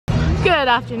Good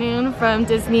afternoon from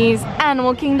Disney's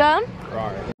Animal Kingdom. So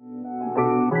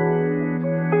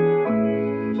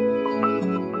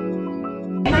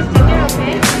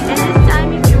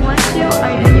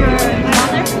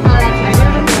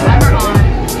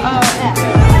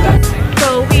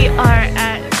we are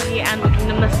at the Animal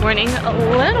Kingdom this morning, a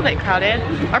little bit crowded.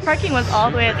 Our parking was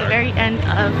all the way at the very end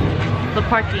of the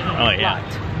parking lot.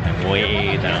 And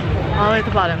way down. All the way at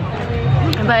the bottom.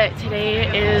 But today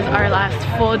is our last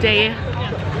full day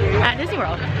at Disney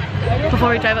World before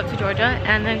we drive up to Georgia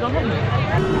and then go home.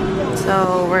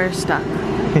 So we're stuck.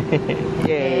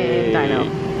 Yay! Dino.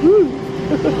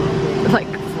 Like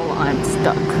full on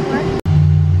stuck.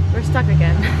 We're stuck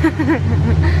again.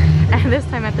 And this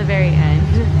time at the very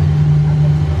end.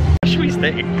 Where should we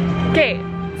stay? Okay,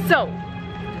 so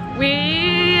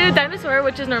Dinosaur,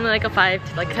 which is normally like a 5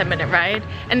 to like 10 minute ride,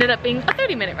 ended up being a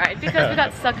 30-minute ride because we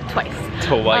got stuck twice.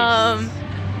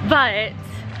 But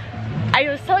I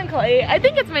was telling Chloe, I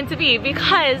think it's meant to be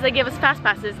because they gave us fast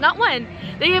passes. Not one,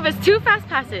 they gave us 2 fast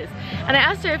passes. And I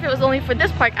asked her if it was only for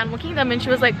this park, Animal Kingdom, and she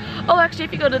was like, oh, actually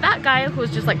if you go to that guy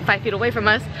who's just like 5 feet away from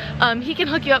us, he can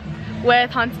hook you up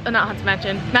with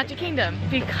Magic Kingdom,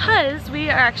 because we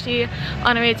are actually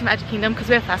on our way to Magic Kingdom because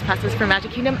we have fast passes for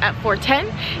Magic Kingdom at 4:10.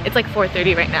 It's like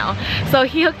 4:30 right now. So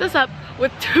he hooked us up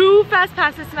with 2 fast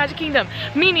passes to Magic Kingdom,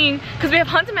 meaning because we have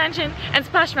Haunted Mansion and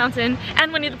Splash Mountain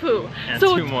and Winnie the Pooh. And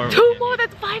so 2 more,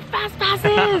 that's 5 fast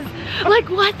passes. Like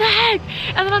what the heck?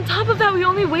 And then on top of that, we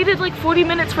only waited like 40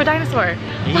 minutes for Dinosaur.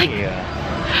 Like,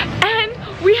 and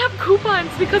we have coupons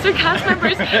because we're cast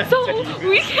members, so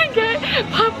we can get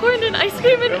popcorn and ice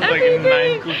cream and everything. Like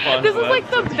 9 coupons this is like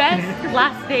the best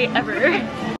last day ever.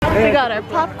 We got our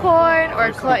popcorn,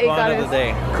 or Chloe got his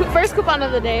first coupon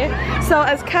of the day. So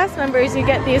as cast members, you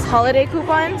get these holiday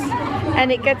coupons,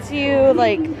 and it gets you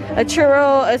like a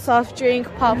churro, a soft drink,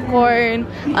 popcorn,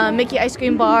 Mickey ice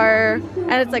cream bar,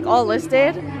 and it's like all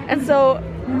listed. And so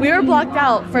we were blocked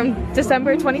out from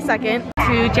December 22nd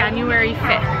to January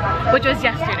 5th, which was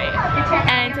yesterday.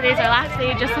 And today's our last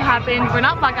day. It just so happened we're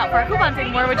not blocked out for our coupons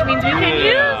anymore, which means we can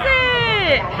use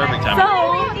it! Perfect time. So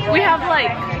we have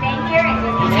like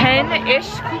 10-ish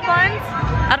coupons.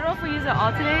 I don't know if we use it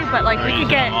all today, but like we could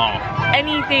get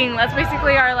anything. That's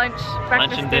basically our lunch,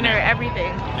 breakfast, dinner,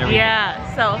 everything. Yeah,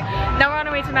 so now we're on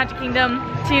our way to Magic Kingdom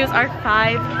to use our 5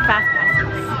 fast passes.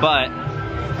 But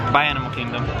by Animal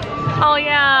Kingdom. Oh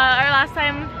yeah, our last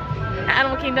time at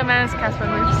Animal Kingdom as cast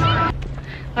members.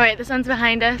 Alright, the sun's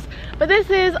behind us, but this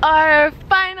is our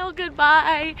final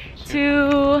goodbye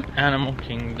to Animal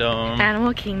Kingdom.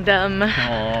 Animal Kingdom.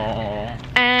 Aww.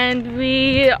 And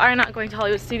we are not going to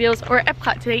Hollywood Studios or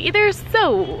Epcot today either,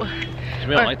 so...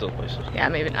 We don't like those places. Yeah,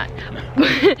 maybe not.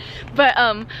 But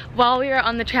while we were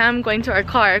on the tram going to our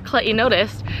car, Chloe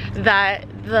noticed that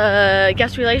the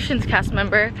guest relations cast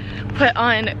member put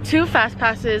on 2 fast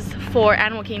passes for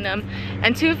Animal Kingdom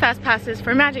and 2 fast passes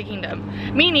for Magic Kingdom,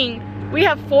 meaning we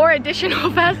have 4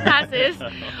 additional fast passes.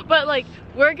 But like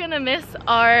we're gonna miss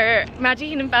our Magic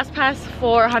Kingdom fast pass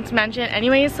for Haunted Mansion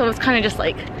anyways, so it's kind of just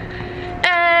like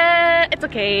it's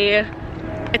okay.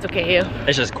 It's okay.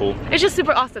 It's just cool. It's just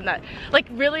super awesome that, like,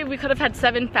 really we could have had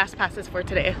 7 fast passes for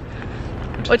today,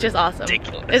 which is awesome.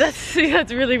 Ridiculous.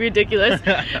 That's really ridiculous.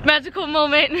 Magical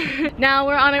moment. Now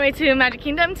we're on our way to Magic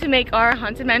Kingdom to make our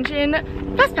Haunted Mansion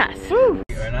fast pass. Woo.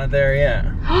 We're not there yet.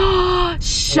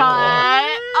 Shut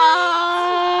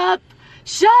up!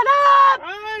 Shut up!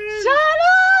 Shut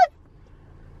up!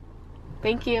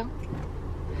 Thank you.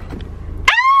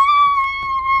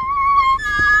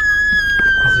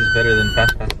 This is better than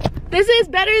Fast Pass. This is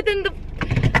better than the...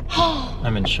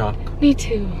 I'm in shock. Me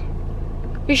too.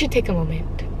 We should take a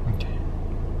moment. Okay.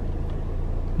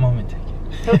 Moment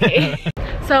taken. Okay.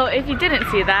 So if you didn't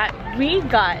see that, we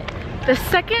got the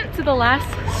second to the last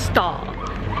stall.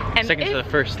 And second to the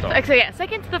first stall. So yeah,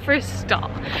 second to the first stall.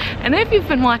 And if you've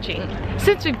been watching,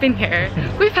 since we've been here,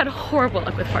 we've had horrible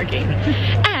luck with parking.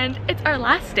 And it's our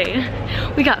last day.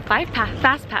 We got 5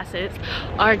 fast passes.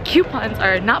 Our coupons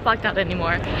are not blocked out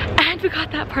anymore. And we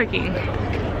got that parking.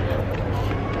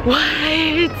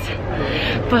 What?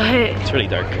 But it's really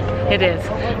dark. It is.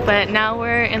 But now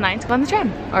we're in line to go on the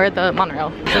tram or the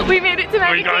monorail. We made it to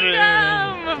Magic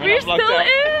Kingdom. We're still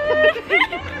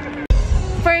in.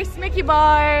 First Mickey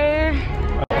bar.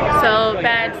 So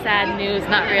bad, sad news,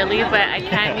 not really, but I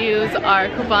can't use our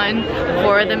coupon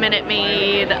for the Minute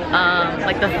Maid,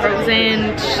 like the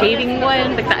frozen shading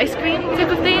one, like the ice cream type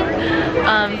of thing.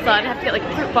 So I'd have to get like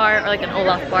a fruit bar or like an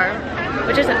Olaf bar,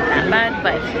 which isn't that bad,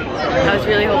 but I was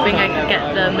really hoping I could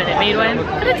get the Minute Maid one,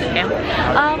 but it's okay.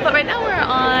 But right now we're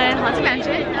on Haunted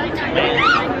Mansion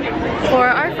for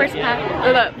our first fast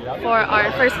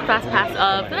pass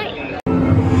of the night.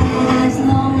 As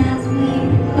long as we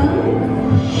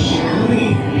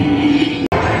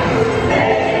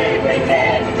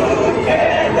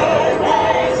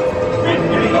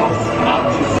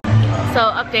So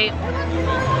update,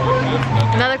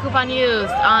 another coupon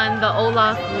used on the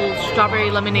Olaf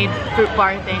strawberry lemonade fruit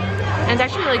bar thing, and it's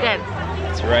actually really good.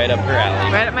 It's right up her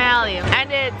alley. Right up my alley, and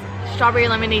it's strawberry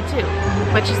lemonade too,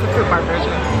 which is the fruit bar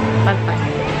version. That's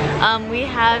fine. We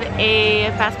have a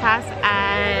fast pass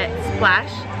at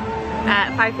Splash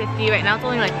at 5:50 right now. It's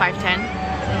only like 5:10,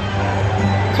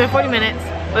 so we have 40 minutes.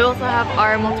 We also have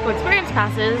our multiple experience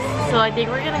passes, so I think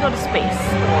we're gonna go to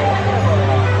Space.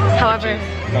 However,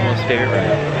 Momo's favorite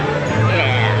ride.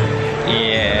 yeah.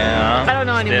 Yeah. I don't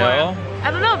know anymore. Still?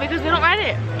 I don't know because we don't ride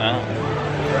it. Oh.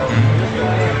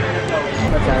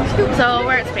 So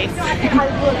we're at Space.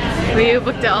 We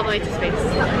booked it all the way to Space.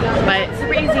 But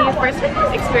super easy, first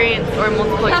experience or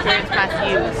multiple experience pass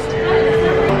used.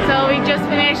 So we just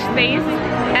finished Space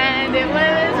and it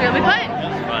was really fun.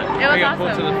 It was got awesome.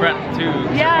 pulled to the front too.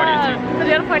 Yeah, so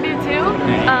we got a party too.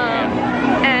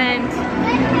 And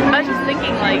I was just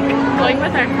thinking, like, going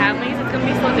with our families, it's gonna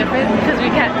be so different because we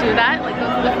can't do that, like go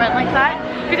to the front like that.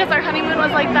 Because our honeymoon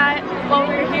was like that. While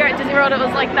we were here at Disney World, it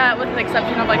was like that, with the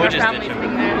exception of like our families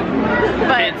being there.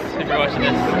 But Kids, if you're watching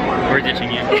this, we're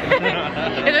ditching you.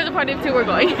 if there's a party of two, we're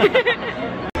going.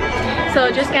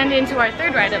 So just scanned into our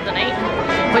third ride of the night,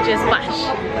 which is Splash.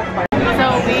 So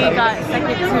we got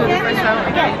second to the first row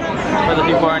again. But the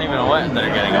people aren't even wet that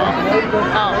are getting off.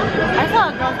 Oh, I saw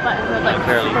a girl's butt who was like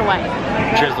super white.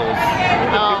 Drizzles.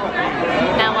 Oh,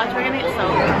 now watch, we're gonna get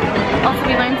soaked. Also,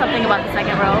 we learned something about the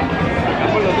second row.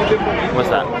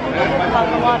 What's that? About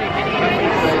the water getting in your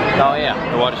face. Oh yeah,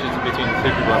 the water shoots between the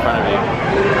three people in front of you.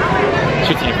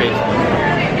 Shoots in your face.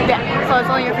 Yeah, so it's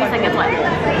only your face that gets wet.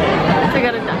 So you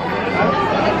gotta duck.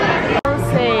 I'll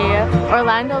say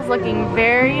Orlando's looking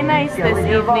very nice this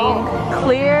evening.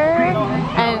 Clear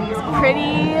and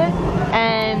pretty,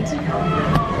 and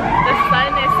the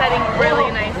sun is setting really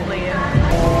nicely.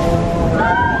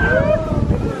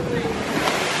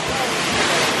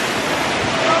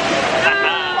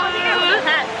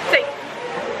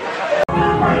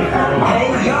 Hey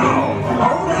yo,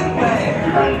 hold it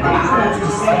there. I want to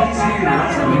say this here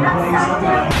nice and you play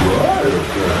something.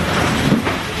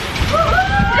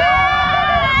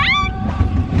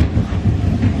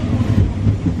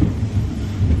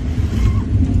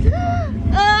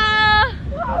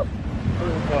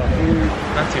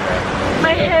 Not too bad.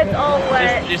 My head's all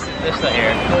wet. Just the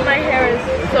hair. My hair is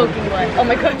soaking wet. Oh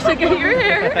my gosh, look at your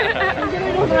hair.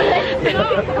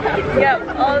 Yep,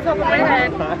 all the top of my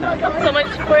head. So much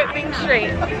for it being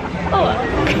straight. Oh well.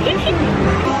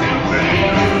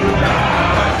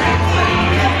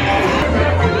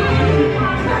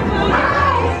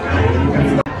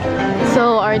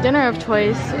 So our dinner of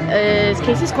choice is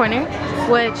Casey's Corner,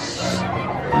 which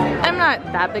I'm not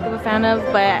that big of a fan of,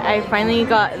 but I finally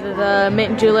got the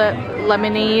mint julep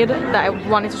lemonade that I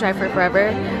wanted to try for forever,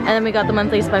 and then we got the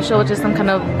monthly special, which is some kind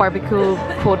of barbecue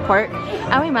pulled pork,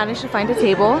 and we managed to find a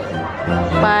table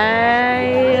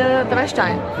by the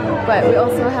restaurant. But we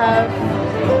also have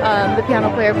the piano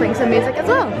player playing some music as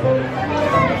well.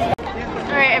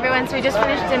 Alright everyone, so we just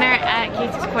finished dinner at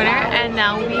Casey's Corner, and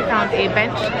now we found a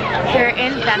bench here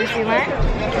in Fantasyland.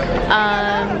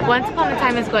 Once Upon a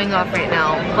Time is going off right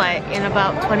now, but in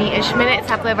about 20-ish minutes,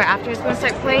 Happily Ever After is going to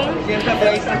start playing.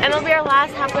 And it'll be our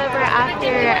last Happily Ever After,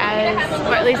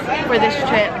 or at least for this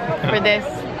trip, for this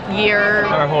year.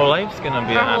 Our whole life's gonna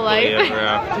be a happily ever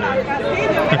after.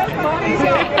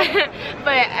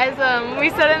 But as we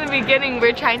said in the beginning,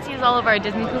 we're trying to use all of our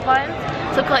Disney coupons.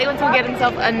 So Clay went to get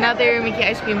himself another Mickey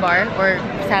ice cream bar, or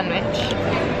sandwich.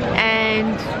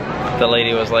 And The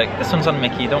lady was like, this one's on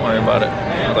Mickey, don't worry about it.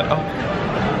 I was like, oh.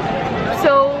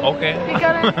 so Okay. we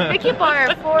got a Mickey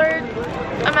bar for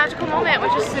a magical moment,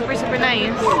 which is super, super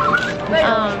nice.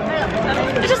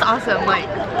 It's just awesome, like,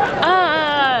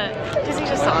 Disney's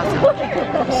just awesome.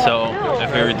 So,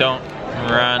 if we don't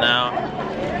run out,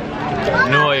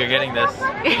 no, you're getting this.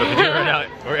 But if we do run out,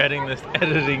 we're editing this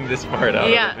part out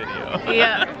of the video.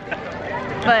 Yeah.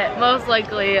 But most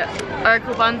likely, our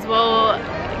coupons will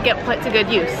get put to good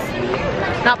use.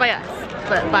 Not by us,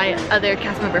 but by other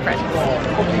cast member friends.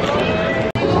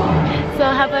 So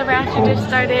Happily Ever After just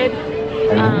started.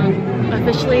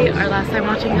 Officially our last time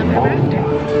watching Happily Ever After.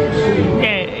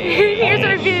 Yay! Here's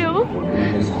our view.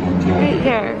 Right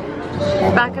here.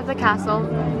 Back of the castle.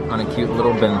 On a cute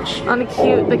little bench. On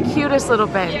the cutest little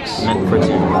bench. Meant for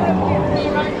two.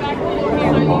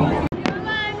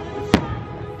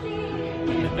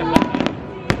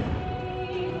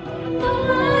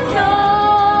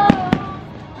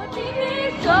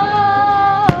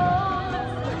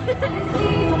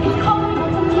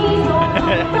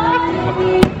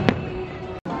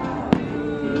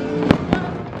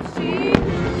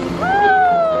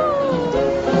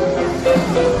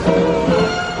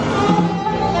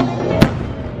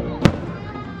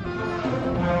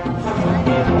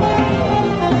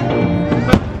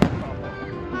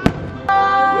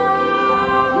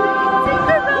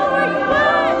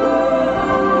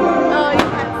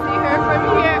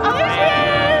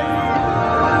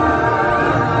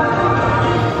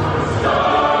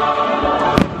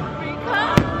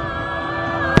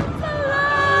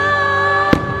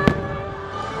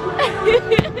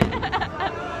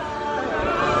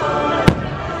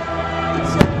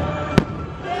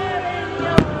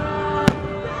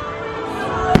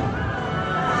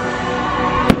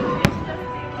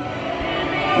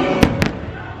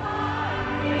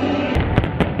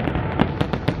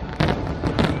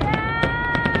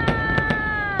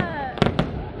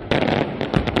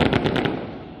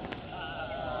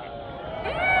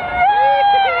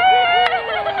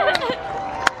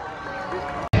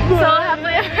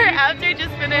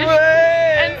 Just finished,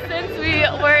 and since we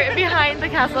were behind the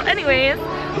castle anyways,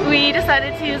 we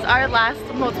decided to use our last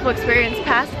multiple experience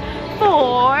pass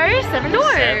for Seven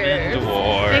Dwarfs.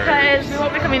 Because we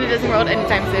won't be coming to Disney World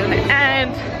anytime soon,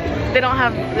 and they don't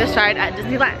have this ride at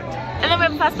Disneyland. And then we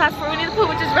have a fast pass for Winnie the Pooh,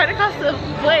 which is right across the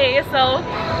way, so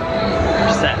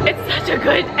it's such a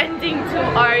good ending to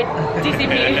our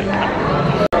DCP.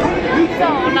 So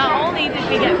not only did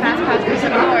we get fast pass for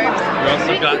Seven Dwarfs, we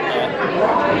also got the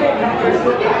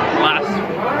last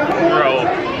row.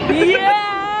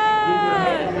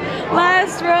 Yeah!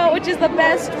 Last row, which is the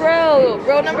best row.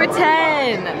 Row number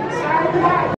 10.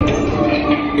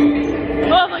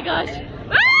 Oh my gosh.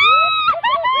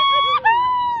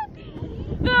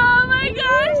 Oh my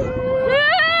gosh.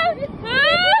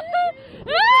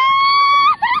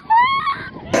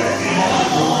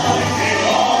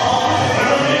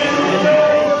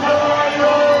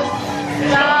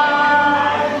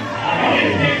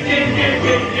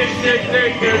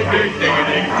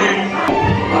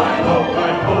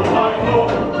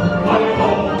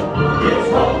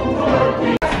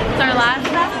 It's our last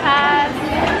fast pass.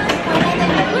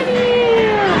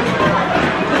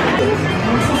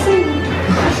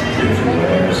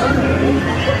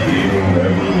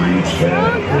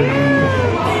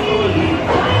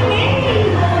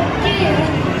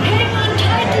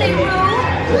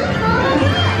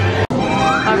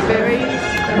 Our very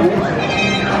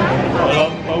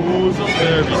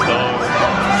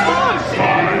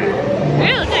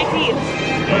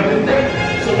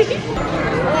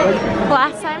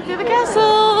last time through the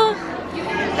castle,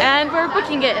 and we're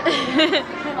booking it.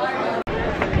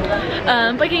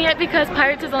 Booking it because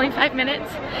Pirates is only 5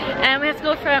 minutes, and we have to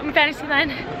go from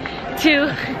Fantasyland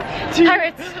to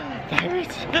Pirates.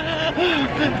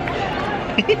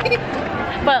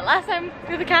 But last time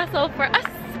through the castle for us,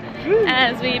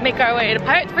 as we make our way to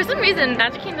Pirates. For some reason,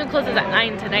 Magic Kingdom closes at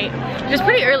 9 tonight, which is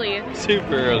pretty early.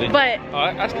 Super early. But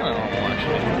that's kind of normal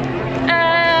actually.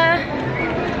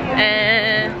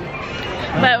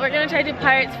 But we're gonna try to do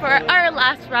Pirates for our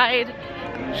last ride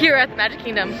here at the Magic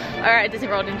Kingdom, or at Disney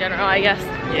World in general, I guess.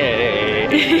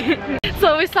 Yay!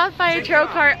 So we stopped by a tarot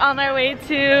cart on our way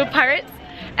to Pirates,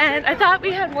 and I thought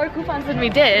we had more coupons than we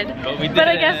did, but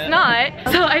I guess not.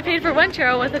 So I paid for one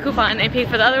churro with a coupon, and I paid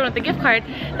for the other one with the gift card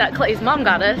that Clay's mom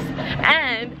got us,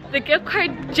 and the gift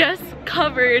card just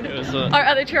covered our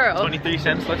other churro. 23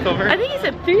 cents left over? I think he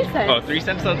said 3 cents. Oh, 3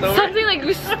 cents left over? Something like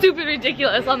stupid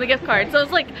ridiculous on the gift card. So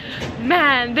it's like,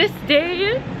 man, this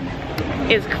day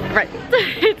is great.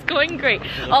 It's going great.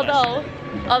 Although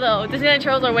Disneyland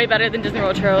churros are way better than Disney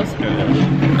World churros.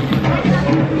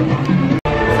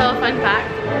 So a fun fact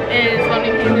is when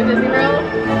we came to Disney World,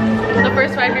 the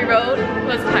first ride we rode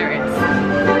was Pirates.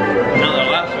 No, the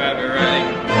last ride we were riding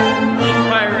was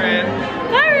Pirates.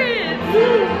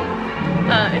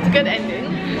 It's a good ending.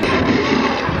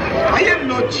 I am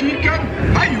no chicken.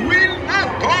 I will not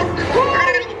talk.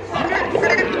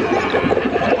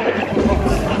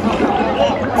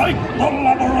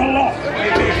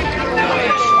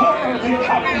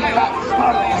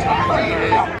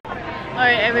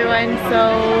 Alright everyone, so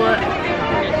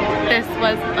this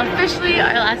was officially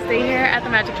our last day here at the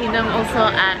Magic Kingdom, also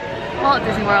at Walt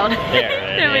Disney World.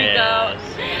 There we go.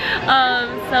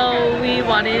 So we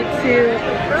wanted to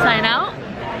sign out,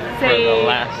 say for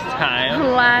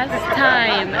the last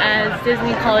time as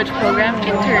Disney College Program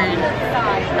intern.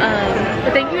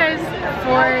 But thank you guys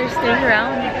for staying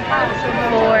around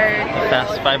for the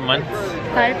past 5 months.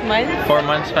 5 months? 4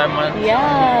 months, 5 months.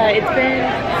 Yeah, it's been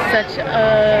such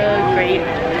a great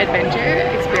adventure,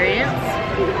 experience,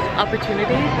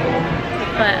 opportunity.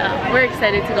 But we're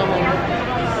excited to go home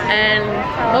and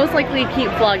most likely keep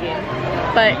vlogging.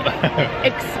 But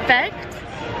expect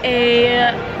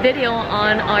a video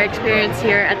on our experience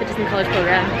here at the Disney College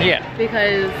Program. Yeah.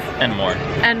 Because and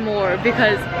more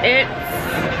because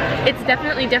it's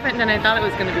definitely different than I thought it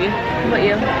was gonna be. How about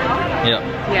you? Yeah.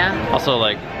 Yeah. Also,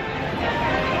 like,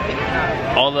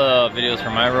 all the videos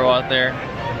from my row out there,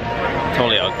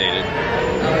 totally outdated.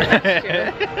 That's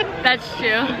true. That's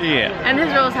true. Yeah. And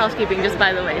his row is housekeeping, just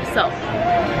by the way. So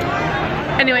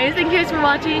anyways, thank you guys for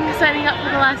watching. Signing up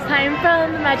for the last time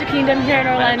from the Magic Kingdom here in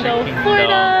Orlando,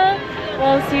 Florida.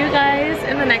 We'll see you guys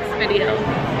in the next video.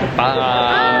 Bye.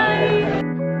 Bye.